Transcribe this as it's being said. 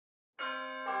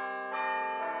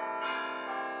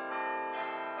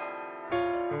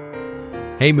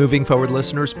Hey, Moving Forward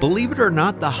listeners, believe it or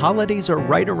not, the holidays are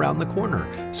right around the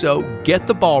corner. So get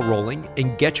the ball rolling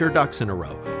and get your ducks in a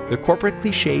row. The Corporate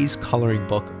Cliches coloring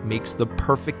book makes the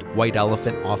perfect white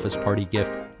elephant office party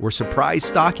gift or surprise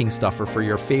stocking stuffer for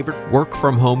your favorite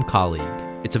work-from-home colleague.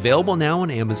 It's available now on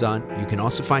Amazon. You can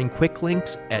also find quick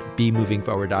links at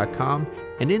bemovingforward.com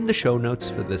and in the show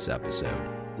notes for this episode.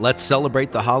 Let's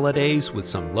celebrate the holidays with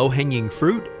some low-hanging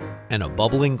fruit and a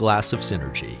bubbling glass of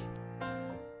synergy.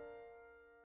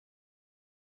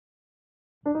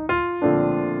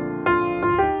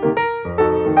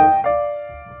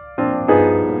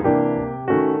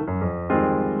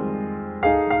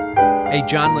 Hey,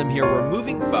 John Lim here. We're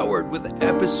moving forward with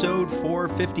episode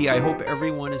 450. I hope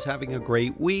everyone is having a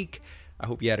great week. I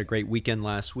hope you had a great weekend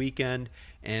last weekend.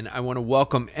 And I want to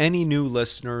welcome any new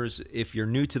listeners. If you're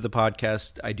new to the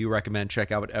podcast, I do recommend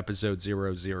check out episode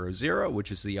 000,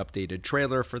 which is the updated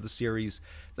trailer for the series.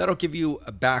 That'll give you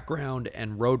a background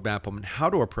and roadmap on how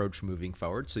to approach moving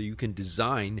forward so you can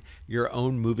design your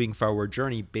own moving forward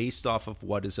journey based off of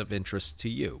what is of interest to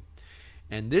you.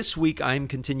 And this week, I'm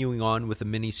continuing on with a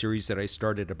mini-series that I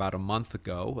started about a month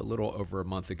ago, a little over a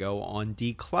month ago, on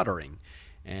decluttering.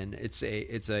 And it's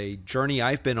a journey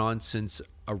I've been on since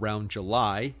around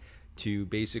July to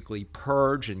basically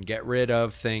purge and get rid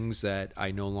of things that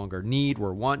I no longer need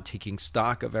or want, taking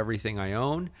stock of everything I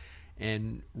own,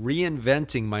 and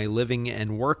reinventing my living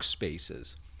and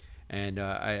workspaces. And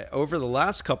over the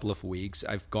last couple of weeks,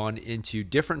 I've gone into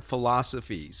different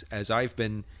philosophies as I've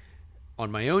been on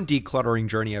my own decluttering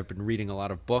journey. I've been reading a lot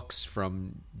of books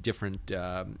from different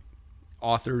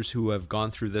authors who have gone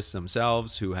through this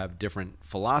themselves, who have different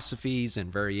philosophies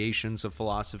and variations of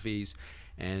philosophies.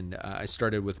 And I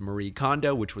started with Marie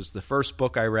Kondo, which was the first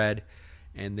book I read.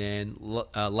 And then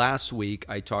last week,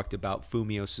 I talked about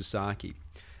Fumio Sasaki.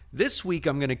 This week,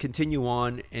 I'm going to continue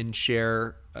on and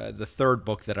share the third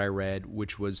book that I read,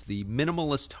 which was The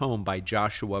Minimalist Home by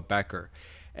Joshua Becker.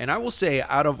 And I will say,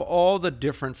 out of all the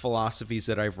different philosophies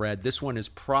that I've read, this one is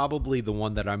probably the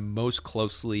one that I'm most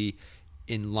closely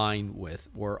in line with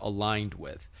or aligned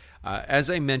with. As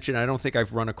I mentioned, I don't think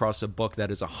I've run across a book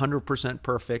that is 100%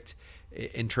 perfect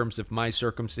in terms of my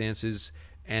circumstances,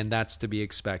 and that's to be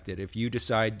expected. If you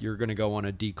decide you're going to go on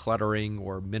a decluttering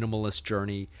or minimalist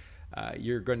journey,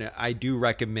 I do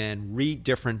recommend read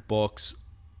different books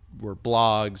or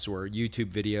blogs or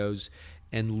YouTube videos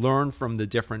and learn from the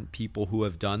different people who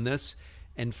have done this,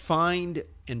 and find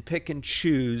and pick and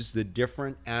choose the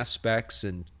different aspects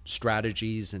and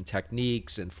strategies and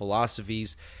techniques and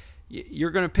philosophies.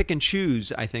 You're going to pick and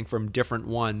choose, I think, from different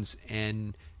ones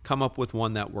and come up with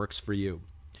one that works for you.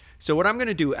 So what I'm going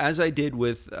to do, as I did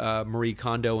with Marie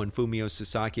Kondo and Fumio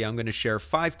Sasaki, I'm going to share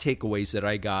 5 takeaways that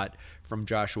I got from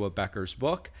Joshua Becker's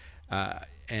book.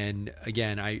 And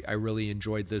again, I really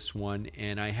enjoyed this one.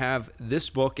 And I have this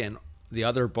book and the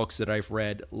other books that I've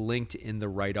read linked in the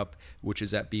write-up, which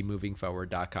is at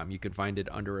bemovingforward.com. You can find it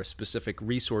under a specific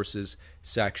resources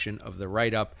section of the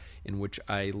write-up, in which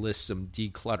I list some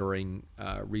decluttering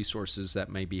resources that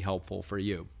may be helpful for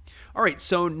you. All right,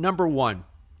 so number 1,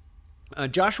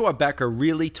 Joshua Becker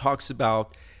really talks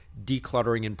about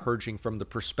decluttering and purging from the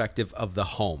perspective of the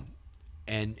home.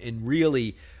 And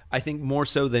really, I think more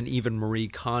so than even Marie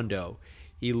Kondo,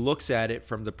 he looks at it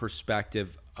from the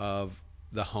perspective of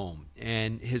the home.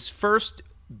 And his first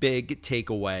big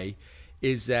takeaway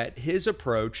is that his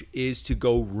approach is to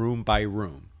go room by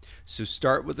room. So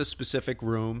start with a specific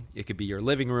room. It could be your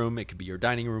living room, it could be your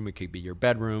dining room, it could be your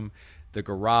bedroom, the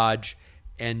garage,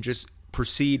 and just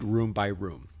proceed room by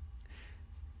room.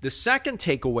 The second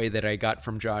takeaway that I got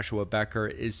from Joshua Becker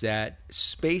is that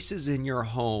spaces in your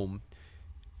home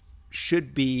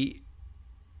should be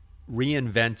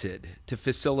reinvented to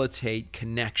facilitate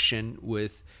connection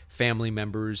with family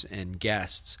members and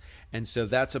guests. And so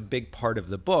that's a big part of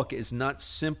the book, is not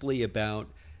simply about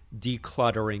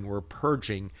decluttering or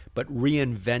purging, but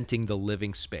reinventing the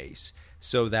living space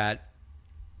so that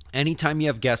anytime you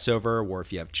have guests over, or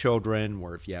if you have children,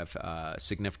 or if you have a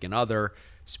significant other,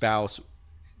 spouse,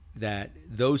 that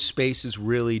those spaces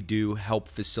really do help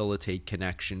facilitate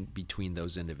connection between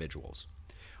those individuals.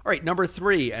 All right, number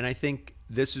 3, and I think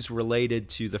this is related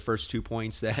to the first 2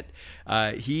 points, that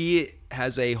he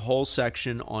has a whole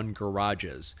section on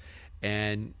garages.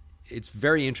 And it's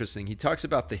very interesting. He talks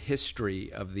about the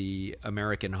history of the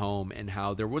American home and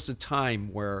how there was a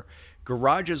time where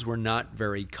garages were not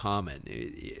very common.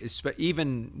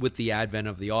 Even with the advent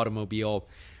of the automobile,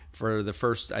 for the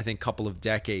first, I think, couple of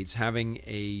decades, having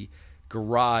a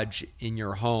garage in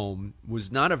your home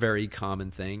was not a very common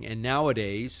thing. And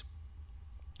nowadays,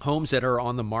 homes that are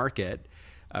on the market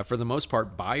for the most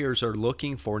part, buyers are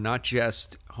looking for not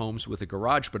just homes with a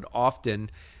garage, but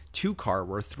often 2-car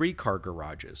or 3-car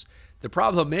garages. The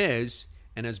problem is,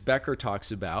 and as Becker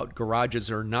talks about,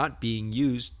 garages are not being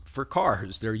used for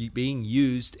cars. They're being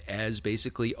used as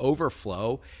basically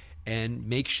overflow and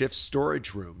makeshift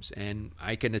storage rooms. And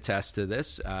I can attest to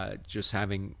this, just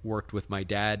having worked with my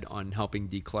dad on helping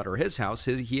declutter his house.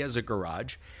 He has a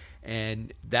garage,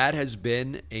 and that has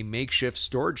been a makeshift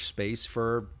storage space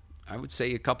for, I would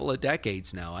say, a couple of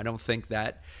decades now. I don't think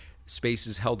that space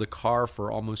has held a car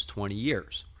for almost 20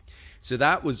 years. So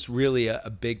that was really a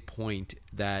big point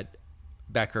that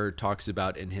Becker talks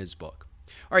about in his book.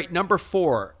 All right, number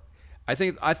 4.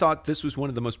 I thought this was one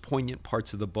of the most poignant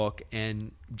parts of the book,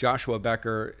 and Joshua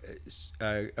Becker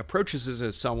approaches this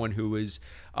as someone who is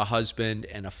a husband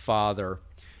and a father,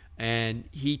 and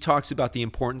he talks about the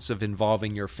importance of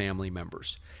involving your family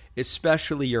members,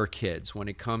 especially your kids, when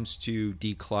it comes to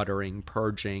decluttering,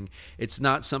 purging. It's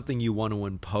not something you want to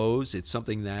impose. It's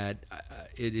something that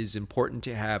it is important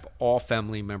to have all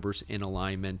family members in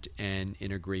alignment and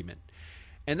in agreement.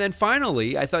 And then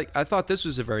finally, I thought this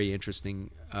was a very interesting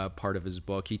part of his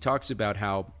book. He talks about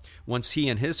how once he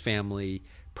and his family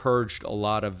purged a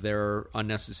lot of their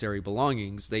unnecessary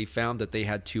belongings, they found that they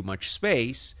had too much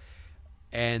space.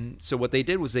 And so what they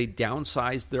did was they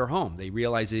downsized their home. They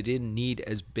realized they didn't need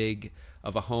as big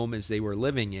of a home as they were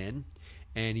living in.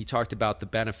 And he talked about the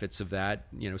benefits of that,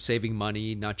 saving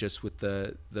money, not just with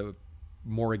the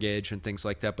mortgage and things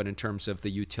like that, but in terms of the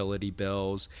utility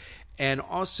bills, and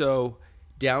also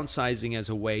downsizing as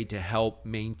a way to help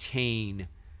maintain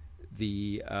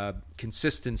the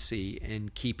consistency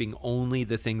in keeping only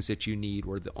the things that you need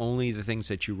or only the things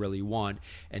that you really want,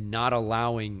 and not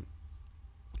allowing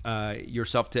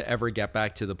yourself to ever get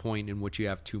back to the point in which you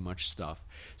have too much stuff.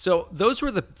 So those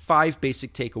were the 5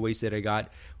 basic takeaways that I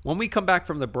got. When we come back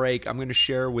from the break, I'm going to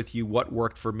share with you what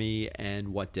worked for me and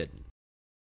what didn't.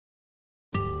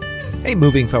 Hey,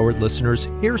 Moving Forward listeners,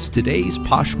 here's today's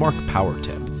Poshmark Power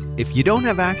Tip. If you don't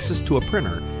have access to a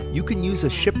printer, you can use a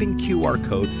shipping QR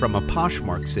code from a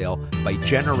Poshmark sale by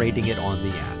generating it on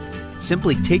the app.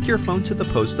 Simply take your phone to the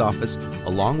post office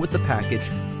along with the package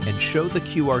and show the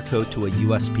QR code to a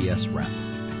USPS rep.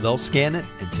 They'll scan it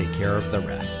and take care of the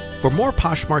rest. For more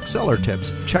Poshmark seller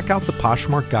tips, check out the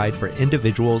Poshmark Guide for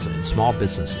Individuals and Small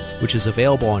Businesses, which is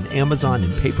available on Amazon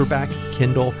in paperback,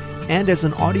 Kindle, and as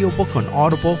an audiobook on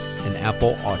Audible and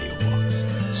Apple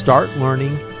Audiobooks. Start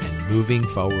learning and moving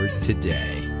forward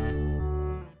today.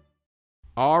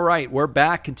 All right, we're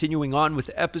back, continuing on with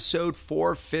episode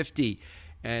 450.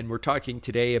 And we're talking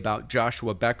today about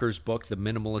Joshua Becker's book, The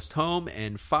Minimalist Home,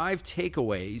 and 5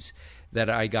 takeaways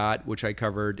that I got, which I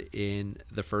covered in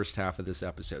the first half of this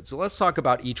episode. So let's talk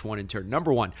about each one in turn.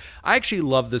 Number 1, I actually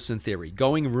love this in theory.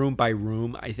 Going room by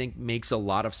room, I think, makes a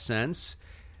lot of sense.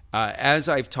 As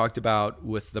I've talked about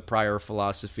with the prior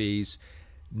philosophies,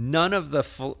 none of the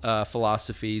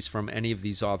philosophies from any of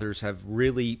these authors have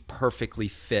really perfectly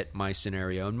fit my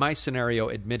scenario. And my scenario,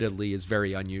 admittedly, is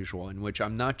very unusual, in which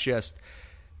I'm not just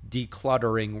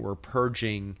decluttering or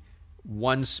purging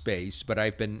one space, but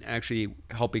I've been actually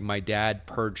helping my dad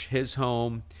purge his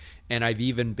home, and I've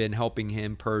even been helping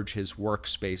him purge his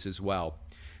workspace as well.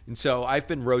 And so I've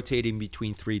been rotating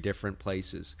between 3 different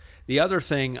places. The other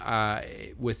thing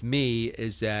with me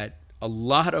is that a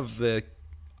lot of the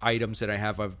items that I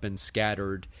have been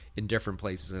scattered in different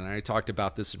places. And I talked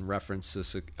about this in reference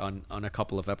to on a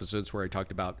couple of episodes where I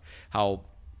talked about how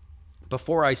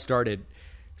before I started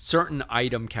certain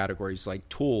item categories like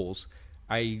tools,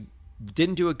 I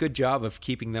didn't do a good job of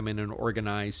keeping them in an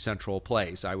organized central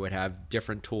place. I would have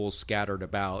different tools scattered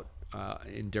about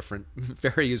in different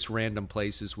various random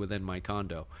places within my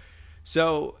condo.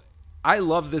 So I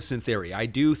love this in theory. I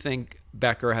do think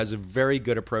Becker has a very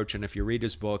good approach, and if you read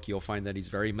his book, you'll find that he's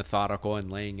very methodical in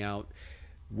laying out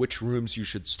which rooms you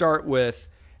should start with.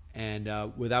 And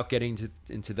without getting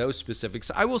into those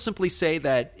specifics, I will simply say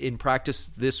that in practice,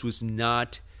 this was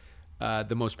not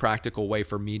the most practical way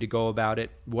for me to go about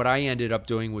it. What I ended up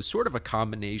doing was sort of a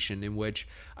combination in which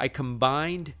I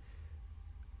combined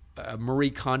Marie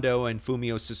Kondo and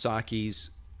Fumio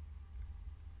Sasaki's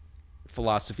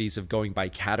philosophies of going by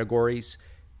categories,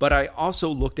 but I also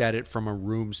looked at it from a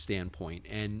room standpoint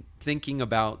and thinking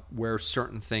about where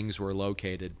certain things were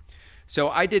located. So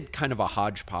I did kind of a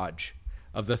hodgepodge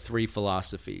of the 3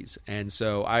 philosophies. And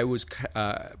so I was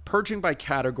purging by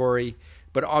category,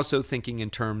 but also thinking in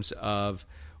terms of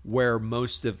where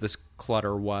most of this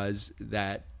clutter was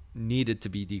that needed to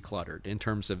be decluttered in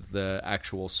terms of the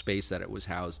actual space that it was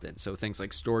housed in. So things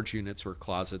like storage units or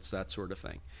closets, that sort of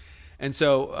thing. And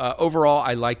so overall,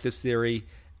 I like this theory.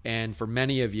 And for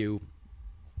many of you,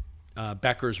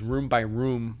 Becker's room by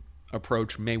room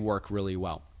approach may work really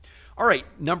well. All right,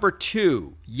 number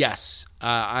 2. Yes,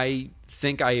 I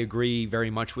think I agree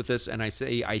very much with this, and I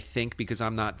say I think because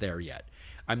I'm not there yet.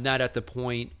 I'm not at the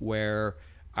point where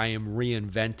I am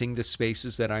reinventing the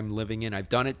spaces that I'm living in. I've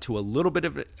done it to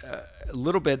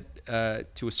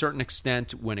to a certain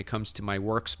extent when it comes to my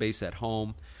workspace at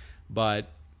home, but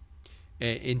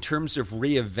in terms of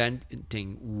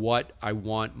reinventing what I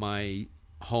want my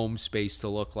home space to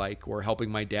look like, or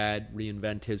helping my dad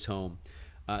reinvent his home,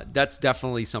 that's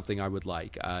definitely something I would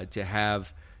like, to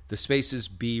have the spaces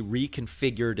be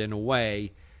reconfigured in a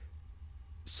way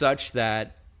such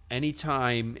that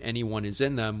anytime anyone is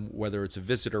in them, whether it's a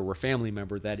visitor or family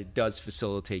member, that it does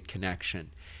facilitate connection.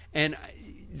 And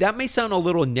that may sound a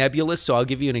little nebulous, so I'll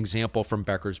give you an example from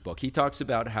Becker's book. He talks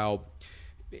about how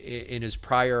in his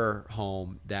prior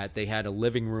home that they had a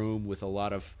living room with a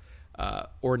lot of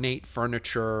ornate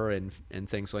furniture and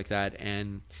things like that,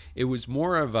 and it was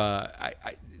more of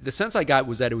the sense I got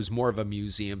was that it was more of a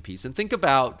museum piece. And think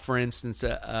about, for instance,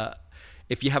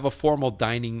 if you have a formal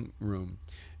dining room,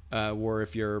 or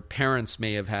if your parents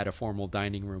may have had a formal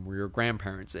dining room, or your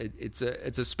grandparents, it's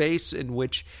a space in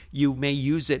which you may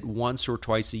use it once or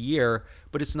twice a year,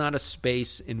 but it's not a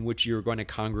space in which you're going to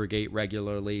congregate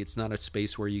regularly. It's not a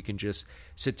space where you can just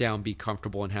sit down, be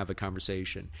comfortable, and have a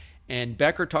conversation. And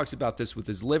Becker talks about this with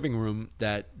his living room,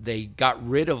 that they got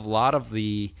rid of a lot of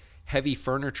the heavy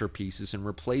furniture pieces and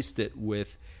replaced it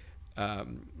with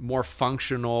more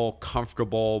functional,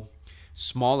 comfortable,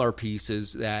 smaller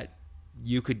pieces that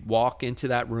you could walk into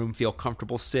that room, feel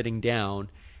comfortable sitting down.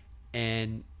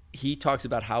 And he talks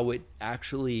about how it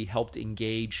actually helped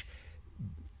engage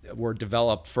or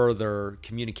develop further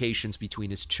communications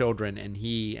between his children and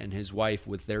he and his wife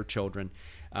with their children.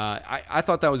 I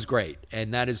thought that was great,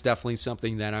 and that is definitely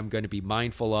something that I'm going to be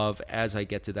mindful of as I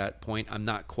get to that point. I'm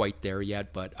not quite there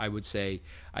yet, but I would say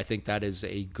I think that is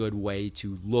a good way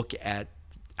to look at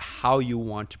how you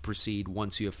want to proceed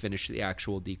once you have finished the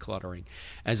actual decluttering.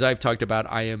 As I've talked about,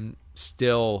 I am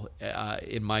still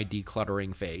in my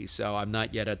decluttering phase, so I'm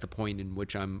not yet at the point in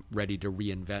which I'm ready to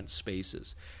reinvent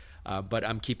spaces, but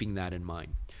I'm keeping that in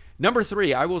mind. Number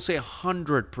 3, I will say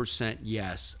 100%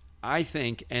 yes. I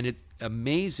think, and it's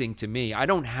amazing to me, I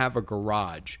don't have a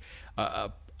garage,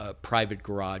 a private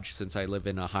garage, since I live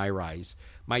in a high-rise.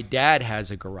 My dad has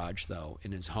a garage, though,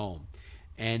 in his home.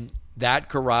 And that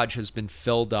garage has been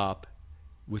filled up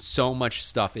with so much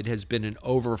stuff. It has been an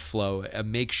overflow, a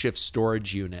makeshift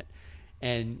storage unit.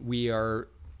 And we are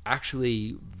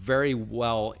actually very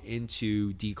well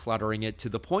into decluttering it to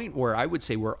the point where I would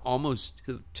say we're almost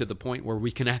to the point where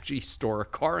we can actually store a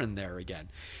car in there again.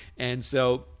 And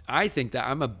so I think that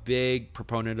I'm a big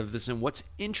proponent of this. And what's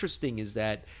interesting is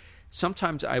that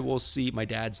sometimes I will see my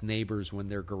dad's neighbors when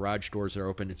their garage doors are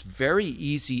open. It's very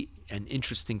easy and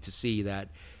interesting to see that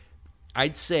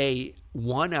I'd say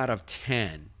 1 out of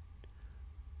 10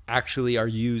 actually are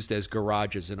used as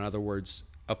garages. In other words,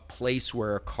 a place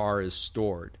where a car is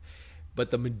stored.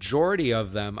 But the majority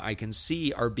of them I can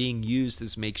see are being used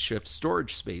as makeshift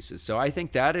storage spaces. So I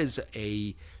think that is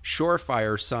a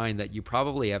surefire sign that you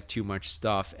probably have too much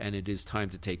stuff and it is time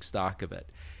to take stock of it.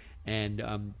 And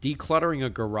decluttering a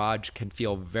garage can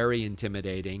feel very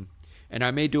intimidating. And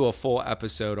I may do a full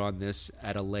episode on this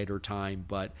at a later time,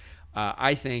 but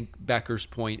I think Becker's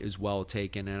point is well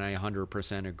taken, and I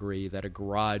 100% agree that a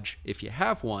garage, if you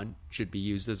have one, should be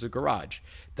used as a garage.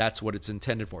 That's what it's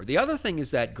intended for. The other thing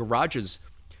is that garages,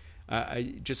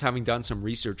 just having done some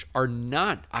research, are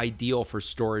not ideal for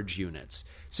storage units,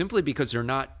 simply because they're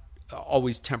not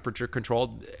always temperature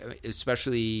controlled,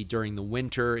 especially during the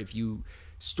winter. If you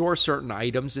store certain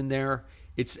items in there,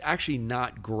 it's actually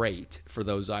not great for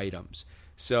those items.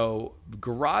 So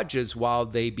garages, while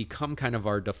they become kind of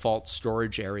our default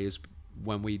storage areas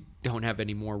when we don't have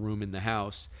any more room in the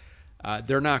house,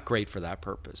 they're not great for that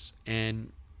purpose.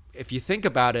 And if you think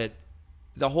about it,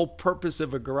 the whole purpose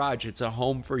of a garage, it's a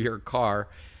home for your car.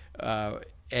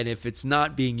 And if it's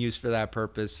not being used for that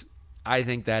purpose, I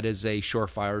think that is a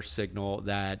surefire signal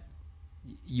that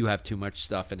you have too much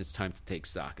stuff and it's time to take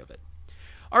stock of it.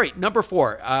 All right, number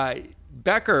 4.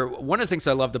 Becker, one of the things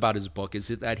I loved about his book is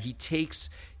that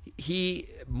he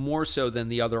more so than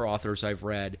the other authors I've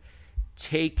read,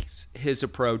 takes his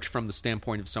approach from the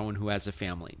standpoint of someone who has a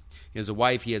family. He has a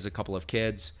wife, he has a couple of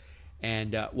kids,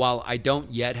 and while I don't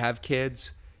yet have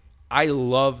kids, I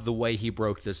love the way he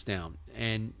broke this down.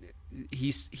 And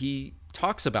he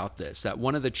talks about this, that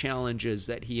one of the challenges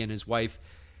that he and his wife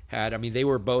had, I mean, they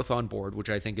were both on board, which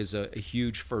I think is a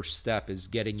huge first step, is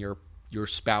getting your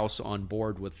spouse on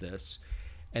board with this.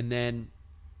 And then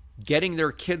getting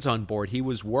their kids on board. He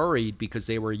was worried because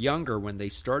they were younger when they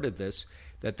started this,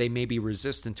 that they may be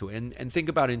resistant to it. And think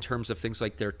about it in terms of things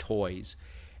like their toys.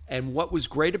 And what was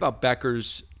great about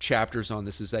Becker's chapters on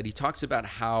this is that he talks about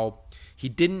how he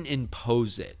didn't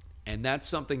impose it. And that's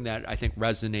something that I think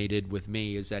resonated with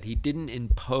me, is that he didn't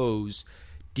impose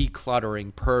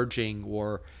decluttering, purging,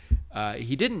 or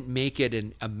he didn't make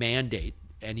it a mandate,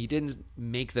 and he didn't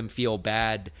make them feel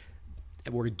bad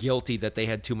or guilty that they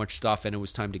had too much stuff and it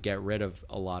was time to get rid of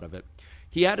a lot of it.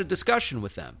 He had a discussion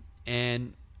with them.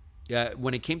 And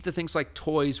when it came to things like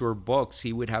toys or books,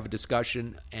 he would have a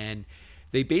discussion, and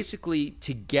they basically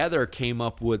together came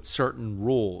up with certain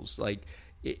rules. Like,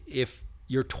 if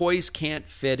your toys can't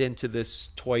fit into this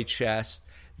toy chest,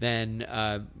 then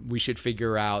we should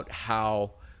figure out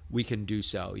how we can do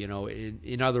so.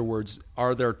 In other words,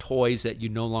 are there toys that you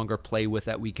no longer play with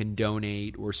that we can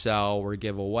donate or sell or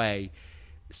give away,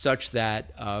 such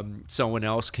that someone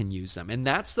else can use them? And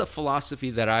that's the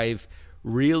philosophy that I've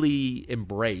really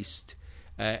embraced.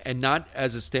 And not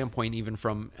as a standpoint even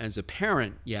from as a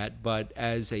parent yet, but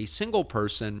as a single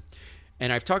person.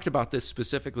 And I've talked about this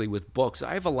specifically with books.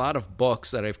 I have a lot of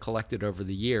books that I've collected over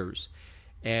the years.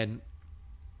 And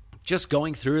just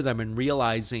going through them and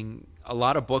realizing a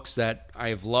lot of books that I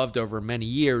have loved over many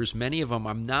years, many of them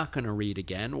I'm not going to read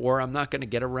again, or I'm not going to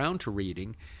get around to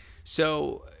reading.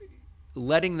 So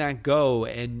letting that go,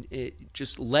 and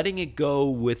just letting it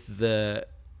go with the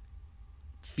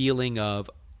feeling of,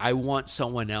 I want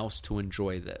someone else to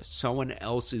enjoy this. Someone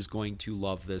else is going to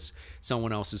love this.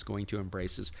 Someone else is going to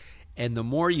embrace this. And the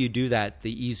more you do that,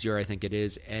 the easier I think it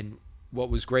is. And what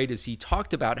was great is he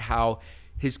talked about how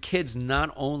his kids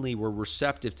not only were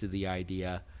receptive to the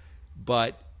idea,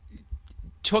 but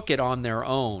took it on their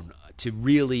own to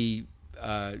really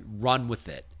run with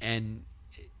it. And,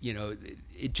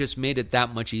 it just made it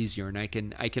that much easier. And I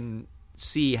can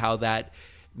see how that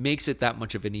makes it that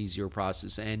much of an easier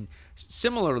process. And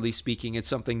similarly speaking, it's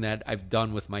something that I've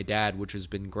done with my dad, which has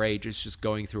been great. It's just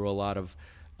going through a lot of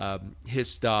his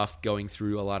stuff, going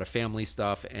through a lot of family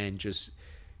stuff, and just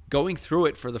going through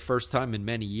it for the first time in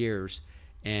many years,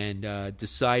 and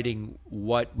deciding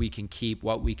what we can keep,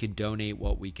 what we can donate,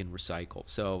 what we can recycle.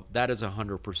 So that is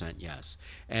 100% yes.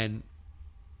 And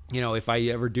if I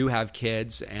ever do have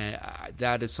kids,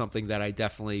 that is something that I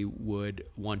definitely would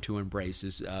want to embrace,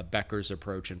 is Becker's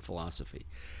approach and philosophy.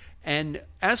 And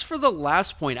as for the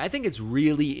last point, I think it's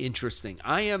really interesting.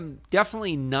 I am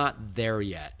definitely not there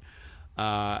yet.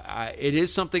 It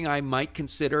is something I might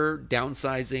consider,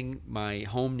 downsizing my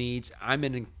home needs. I'm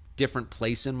in a different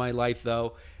place in my life,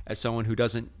 though, as someone who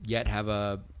doesn't yet have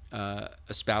a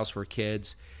spouse or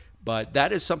kids. But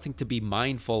that is something to be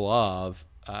mindful of.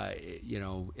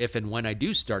 If and when I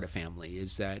do start a family,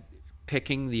 is that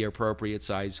picking the appropriate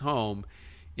size home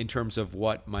in terms of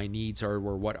what my needs are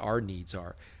or what our needs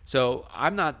are. So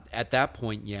I'm not at that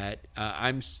point yet.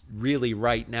 I'm really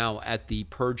right now at the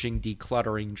purging,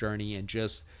 decluttering journey, and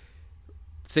just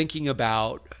thinking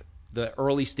about the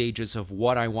early stages of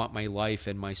what I want my life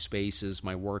and my spaces,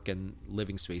 my work and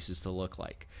living spaces to look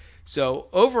like. So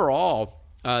overall,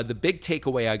 the big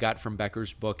takeaway I got from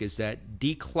Becker's book is that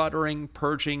decluttering,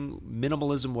 purging,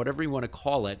 minimalism, whatever you want to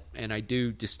call it, and I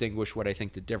do distinguish what I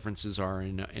think the differences are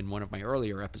in one of my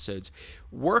earlier episodes,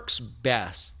 works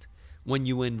best when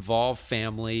you involve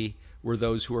family, or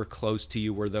those who are close to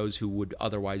you, or those who would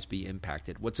otherwise be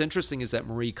impacted. What's interesting is that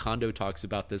Marie Kondo talks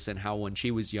about this, and how when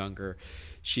she was younger,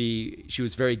 she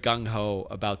was very gung-ho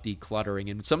about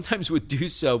decluttering, and sometimes would do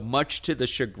so much to the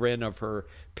chagrin of her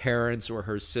parents or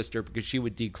her sister, because she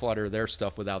would declutter their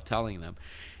stuff without telling them,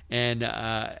 and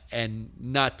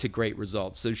not to great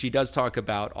results. So she does talk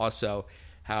about also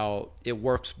how it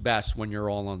works best when you're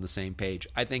all on the same page.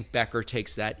 I think Becker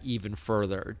takes that even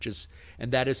further,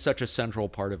 and that is such a central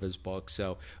part of his book.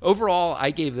 So overall, I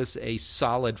gave this a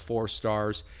solid 4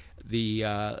 stars.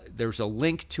 There's a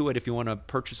link to it if you want to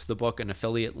purchase the book, an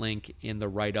affiliate link in the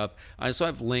write-up. I also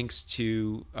have links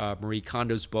to Marie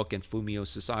Kondo's book and Fumio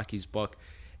Sasaki's book,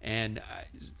 and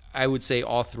I would say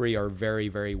all 3 are very,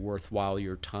 very worthwhile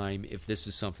your time if this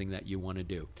is something that you want to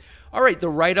do. All right, the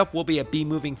write-up will be at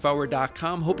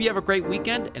bemovingforward.com. Hope you have a great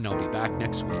weekend, and I'll be back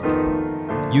next week.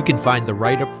 You can find the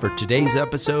write-up for today's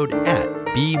episode at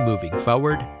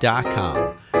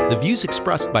bemovingforward.com. The views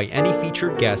expressed by any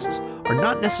featured guests are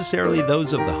not necessarily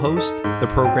those of the host, the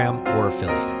program, or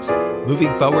affiliates.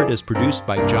 Moving Forward is produced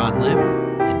by John Lim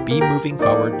and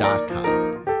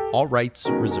bemovingforward.com. All rights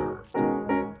reserved.